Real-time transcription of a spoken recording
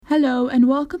Hello and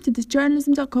welcome to this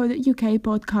journalism.co.uk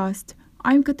podcast.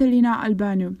 I'm Catalina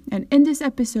Albano, and in this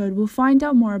episode we'll find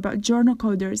out more about Journal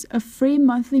Coders, a free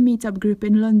monthly meetup group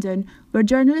in London where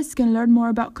journalists can learn more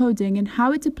about coding and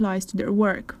how it applies to their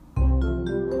work.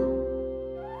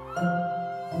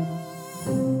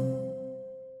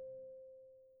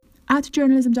 At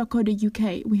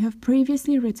journalism.co.uk, we have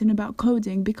previously written about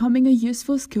coding becoming a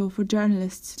useful skill for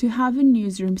journalists to have in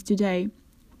newsrooms today,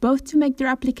 both to make their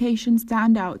applications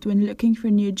stand out when looking for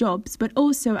new jobs, but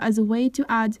also as a way to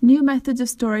add new methods of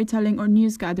storytelling or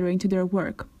news gathering to their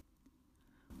work.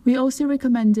 We also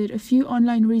recommended a few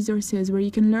online resources where you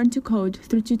can learn to code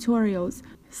through tutorials.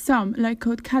 Some, like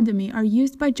Codecademy, are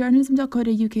used by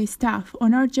journalism.co.uk staff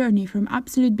on our journey from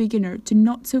absolute beginner to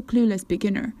not so clueless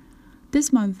beginner.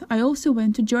 This month, I also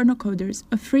went to Journal Coders,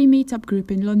 a free meetup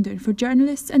group in London for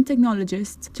journalists and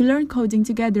technologists to learn coding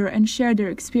together and share their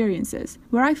experiences,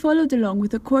 where I followed along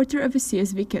with a quarter of a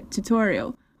CSV Kit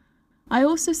tutorial. I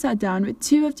also sat down with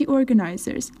two of the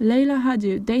organisers, Leila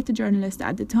Hadu, data journalist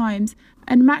at The Times,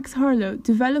 and Max Harlow,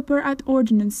 developer at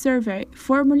Ordnance Survey,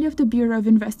 formerly of the Bureau of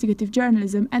Investigative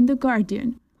Journalism and The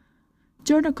Guardian.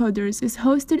 Journal Coders is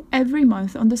hosted every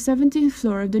month on the 17th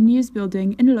floor of the News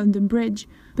Building in London Bridge,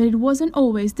 but it wasn't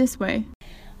always this way.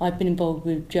 I've been involved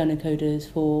with Journal Coders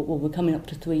for, we're coming up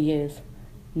to 3 years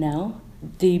now.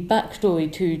 The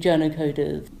backstory to Journal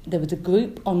Coders, there was a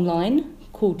group online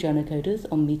called Journal Coders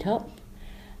on Meetup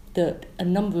that a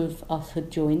number of us had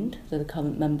joined, so the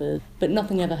current members, but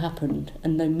nothing ever happened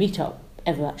and no meetup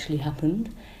ever actually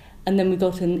happened. And then we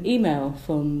got an email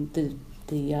from the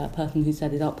person who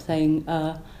set it up saying,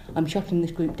 I'm shutting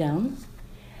this group down,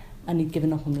 and he'd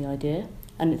given up on the idea.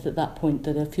 And it's at that point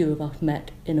that a few of us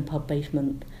met in a pub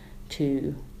basement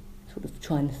to sort of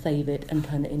try and save it and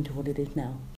turn it into what it is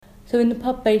now. So in the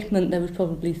pub basement there was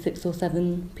probably 6 or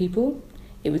 7 people.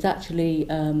 It was actually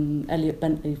Elliot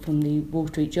Bentley from the Wall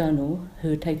Street Journal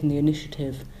who had taken the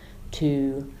initiative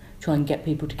to try and get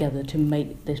people together to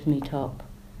make this meetup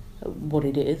what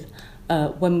it is.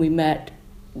 When we met,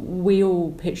 we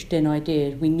all pitched in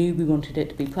ideas. We knew we wanted it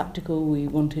to be practical, we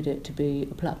wanted it to be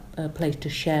a place to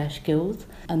share skills,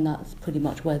 and that's pretty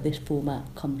much where this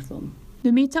format comes from.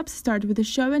 The meetups start with a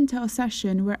show and tell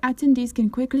session where attendees can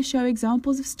quickly show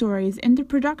examples of stories in the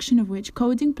production of which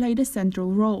coding played a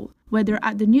central role, whether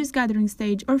at the news gathering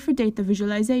stage or for data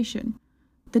visualization.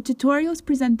 The tutorials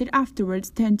presented afterwards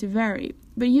tend to vary,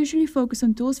 but usually focus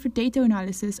on tools for data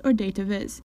analysis or data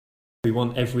viz. We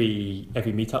want every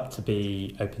meetup to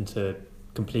be open to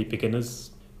complete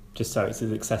beginners, just so it's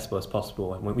as accessible as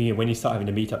possible. And when you start having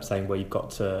a meetup saying, well, you've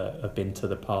got to have been to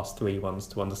the past 3 ones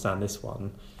to understand this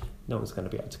one, no one's going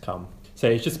to be able to come. So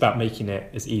it's just about making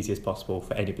it as easy as possible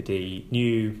for anybody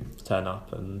new to turn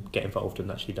up and get involved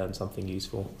and actually learn something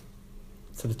useful.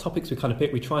 So the topics we kind of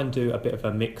pick, we try and do a bit of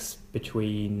a mix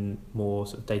between more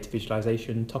sort of data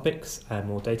visualization topics and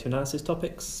more data analysis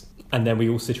topics. And then we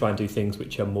also try and do things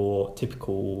which are more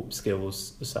typical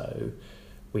skills. So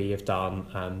we have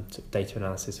done data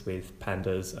analysis with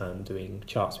pandas and doing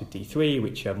charts with D3,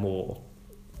 which are more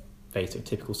very sort of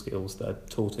typical skills that are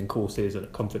taught in courses and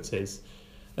at conferences.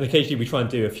 And occasionally we try and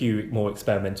do a few more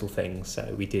experimental things.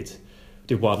 So we did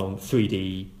one on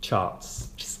 3D charts.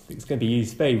 It's going to be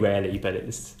used very rarely, but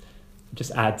it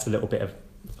just adds a little bit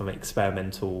of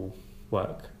experimental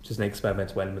work, just an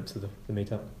experimental element to the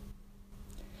meetup.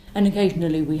 And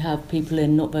occasionally we have people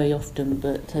in, not very often,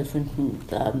 but so for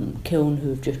instance, Kiln, who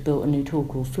have just built a new tool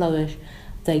called Flourish,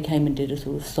 they came and did a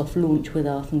sort of soft launch with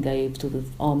us and gave sort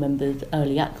of our members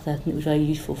early access, and it was very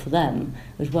useful for them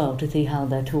as well to see how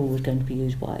their tool was going to be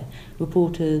used by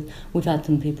reporters. We've had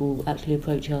some people actually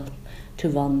approach us to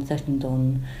run sessions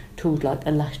on tools like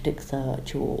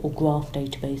Elasticsearch or graph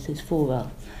databases for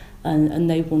us, and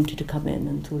they wanted to come in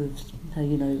and sort of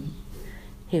say,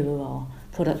 here are our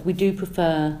products. We do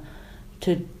prefer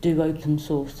to do open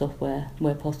source software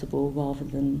where possible rather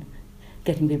than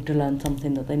getting people to learn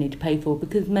something that they need to pay for,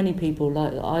 because many people,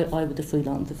 like I was a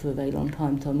freelancer for a very long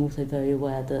time, so I'm also very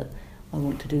aware that I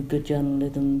want to do good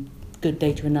journalism, good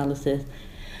data analysis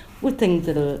with things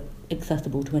that are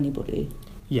accessible to anybody.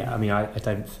 Yeah, I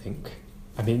don't think...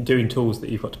 doing tools that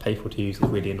you've got to pay for to use is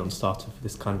really a non-starter for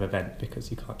this kind of event, because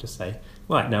you can't just say,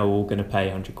 right, now we're all going to pay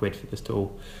 100 quid for this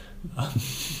tool.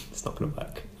 It's not going to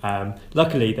work.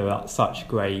 Luckily, there are such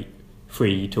great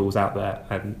free tools out there,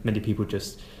 and many people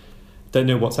just don't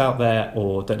know what's out there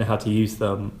or don't know how to use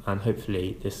them, and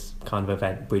hopefully this kind of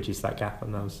event bridges that gap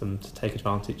and allows them to take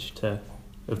advantage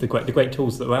of the great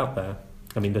tools that are out there.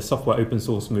 The software open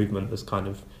source movement has kind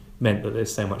of meant that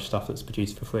there's so much stuff that's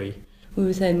produced for free. We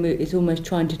were saying it's almost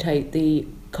trying to take the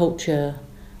culture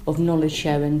of knowledge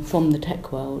sharing from the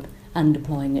tech world and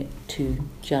applying it to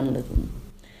journalism.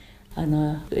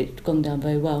 And it's gone down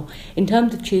very well. In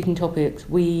terms of choosing topics,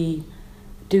 we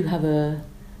do have a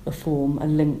form, a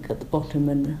link at the bottom,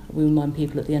 and we remind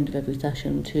people at the end of every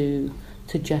session to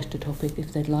suggest a topic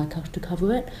if they'd like us to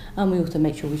cover it. And we also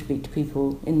make sure we speak to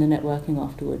people in the networking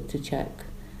afterwards to check.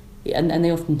 And they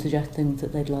often suggest things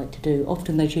that they'd like to do.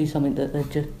 Often they choose something that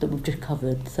we've just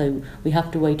covered, so we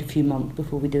have to wait a few months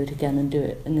before we do it again and do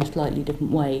it in a slightly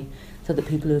different way, so that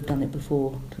people who have done it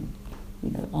before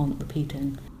aren't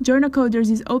repeating. Journal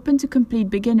Coders is open to complete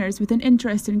beginners with an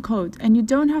interest in code, and you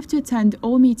don't have to attend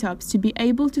all meetups to be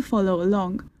able to follow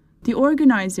along. The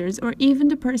organizers, or even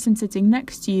the person sitting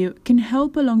next to you, can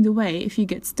help along the way if you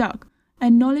get stuck,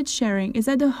 and knowledge sharing is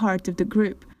at the heart of the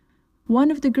group.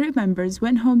 One of the group members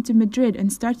went home to Madrid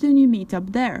and started a new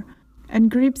meetup there, and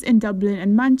groups in Dublin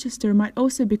and Manchester might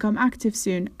also become active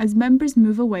soon as members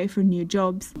move away for new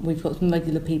jobs. We've got some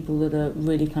regular people that are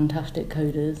really fantastic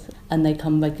coders, and they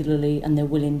come regularly and they're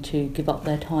willing to give up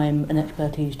their time and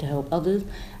expertise to help others.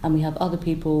 And we have other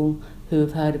people who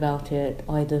have heard about it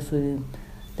either through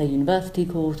their university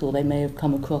course, or they may have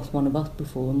come across one of us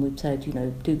before, and we've said,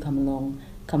 do come along,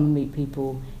 come and meet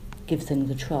people, give things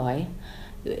a try.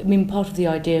 I mean, part of the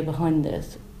idea behind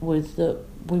this was that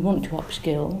we want to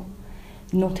upskill.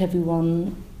 Not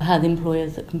everyone has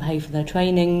employers that can pay for their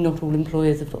training. Not all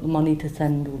employers have got the money to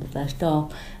send all of their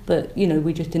staff. But,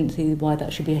 we just didn't see why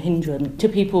that should be a hindrance to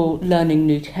people learning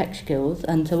new tech skills.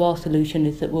 And so our solution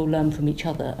is that we'll learn from each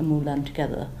other and we'll learn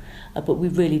together. But we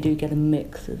really do get a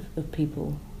mix of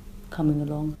people coming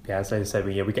along. Yeah, as I said,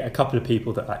 we get a couple of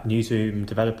people that like newsroom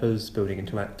developers, building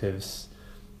interactives.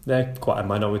 They're quite a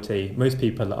minority. Most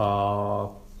people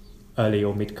are early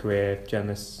or mid-career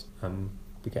journalists.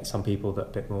 We get some people that are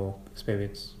a bit more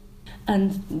experienced.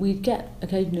 And we get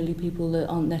occasionally people that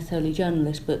aren't necessarily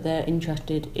journalists, but they're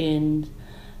interested in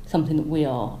something that we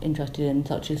are interested in,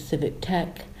 such as civic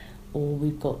tech, or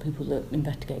we've got people that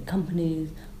investigate companies.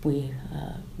 We've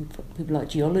got people like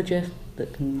geologists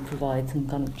that can provide some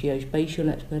kind of geospatial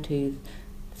expertise.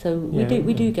 So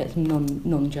we do get some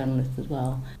non-journalists as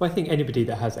well. Well, I think anybody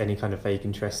that has any kind of vague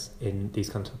interest in these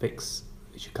kind of topics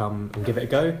should come and give it a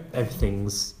go.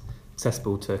 Everything's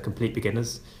accessible to complete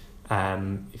beginners.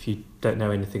 If you don't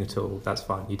know anything at all, that's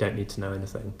fine. You don't need to know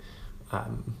anything.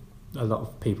 A lot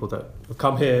of people that have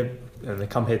come here, and they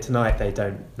come here tonight, they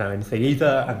don't know anything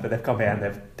either, but they've come here and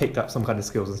they've picked up some kind of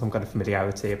skills and some kind of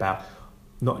familiarity about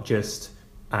not just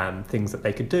things that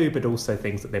they could do, but also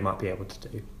things that they might be able to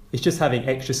do. It's just having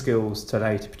extra skills to allow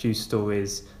you to produce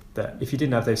stories that if you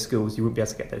didn't have those skills, you wouldn't be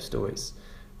able to get those stories.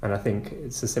 And I think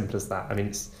it's as simple as that. I mean,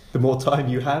 it's the more time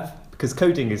you have, because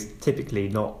coding is typically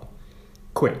not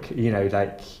quick.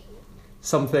 Like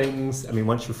some things, I mean,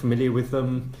 once you're familiar with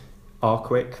them, are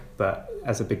quick. But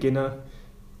as a beginner,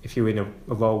 if you're in a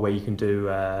role where you can do,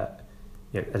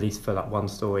 at least for like one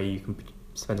story, you can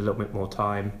spend a little bit more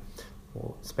time,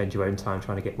 or spend your own time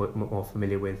trying to get more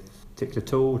familiar with a particular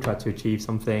tool, try to achieve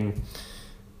something,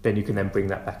 then you can then bring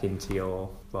that back into your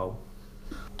role.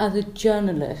 As a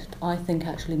journalist, I think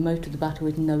actually most of the battle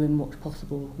is knowing what's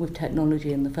possible with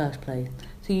technology in the first place.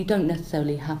 So you don't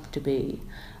necessarily have to be,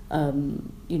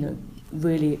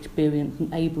 really experienced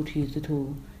and able to use the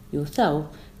tool yourself,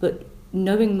 but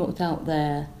knowing what's out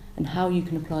there and how you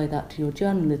can apply that to your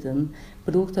journalism,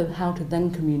 but also how to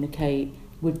then communicate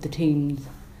with the teams,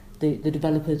 the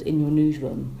developers in your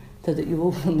newsroom, so that you're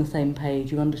all on the same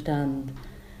page, you understand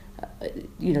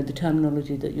the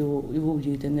terminology that you're all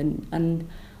using, and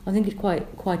I think it's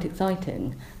quite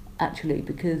exciting actually,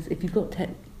 because if you've got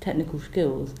technical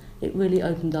skills, it really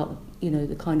opens up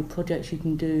the kind of projects you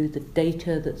can do, the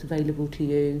data that's available to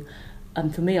you,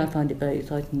 and for me I find it very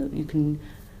exciting that you can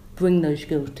bring those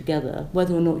skills together,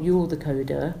 whether or not you're the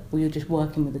coder or you're just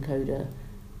working with the coder.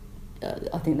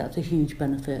 I think that's a huge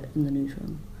benefit in the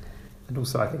newsroom. And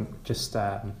also I think just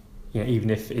even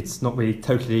if it's not really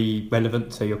totally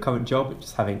relevant to your current job,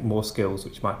 just having more skills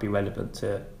which might be relevant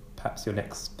to perhaps your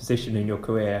next position in your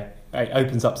career, it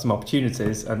opens up some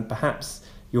opportunities, and perhaps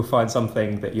you'll find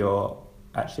something that you'll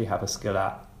actually have a skill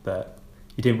at that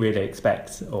you didn't really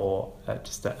expect, or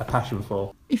just a passion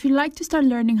for. If you'd like to start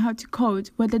learning how to code,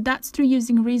 whether that's through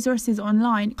using resources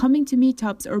online, coming to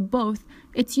meetups, or both,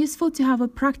 it's useful to have a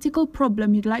practical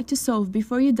problem you'd like to solve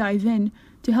before you dive in,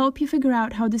 to help you figure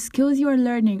out how the skills you are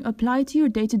learning apply to your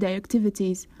day-to-day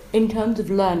activities. In terms of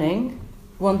learning,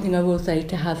 one thing I will say is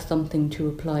to have something to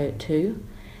apply it to,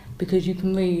 because you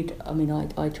can read,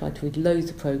 I try to read loads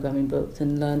of programming books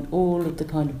and learn all of the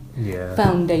kind of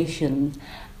foundations,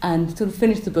 and sort of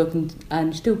finished the book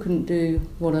and still couldn't do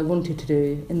what I wanted to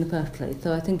do in the first place.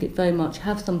 So I think it's very much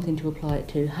have something to apply it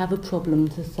to, have a problem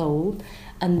to solve,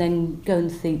 and then go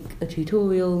and seek a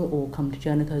tutorial or come to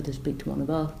Journocoders, speak to one of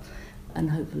us, and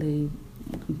hopefully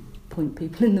point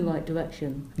people in the right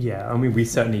direction. Yeah, I mean, we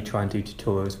certainly try and do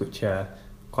tutorials which are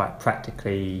quite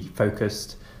practically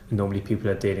focused. Normally people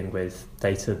are dealing with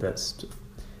data that's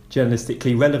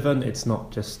journalistically relevant. It's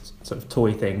not just sort of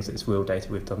toy things, it's real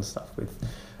data. We've done stuff with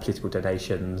political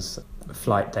donations,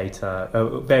 flight data,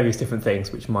 various different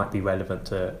things which might be relevant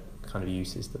to kind of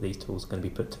uses that these tools are going to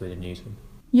be put to in a newsroom.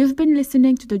 You've been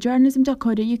listening to the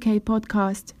Journalism.co.uk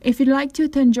podcast. If you'd like to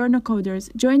attend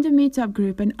Journocoders, join the meetup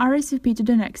group and RSVP to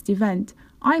the next event.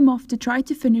 I'm off to try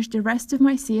to finish the rest of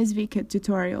my CSV Kit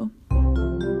tutorial.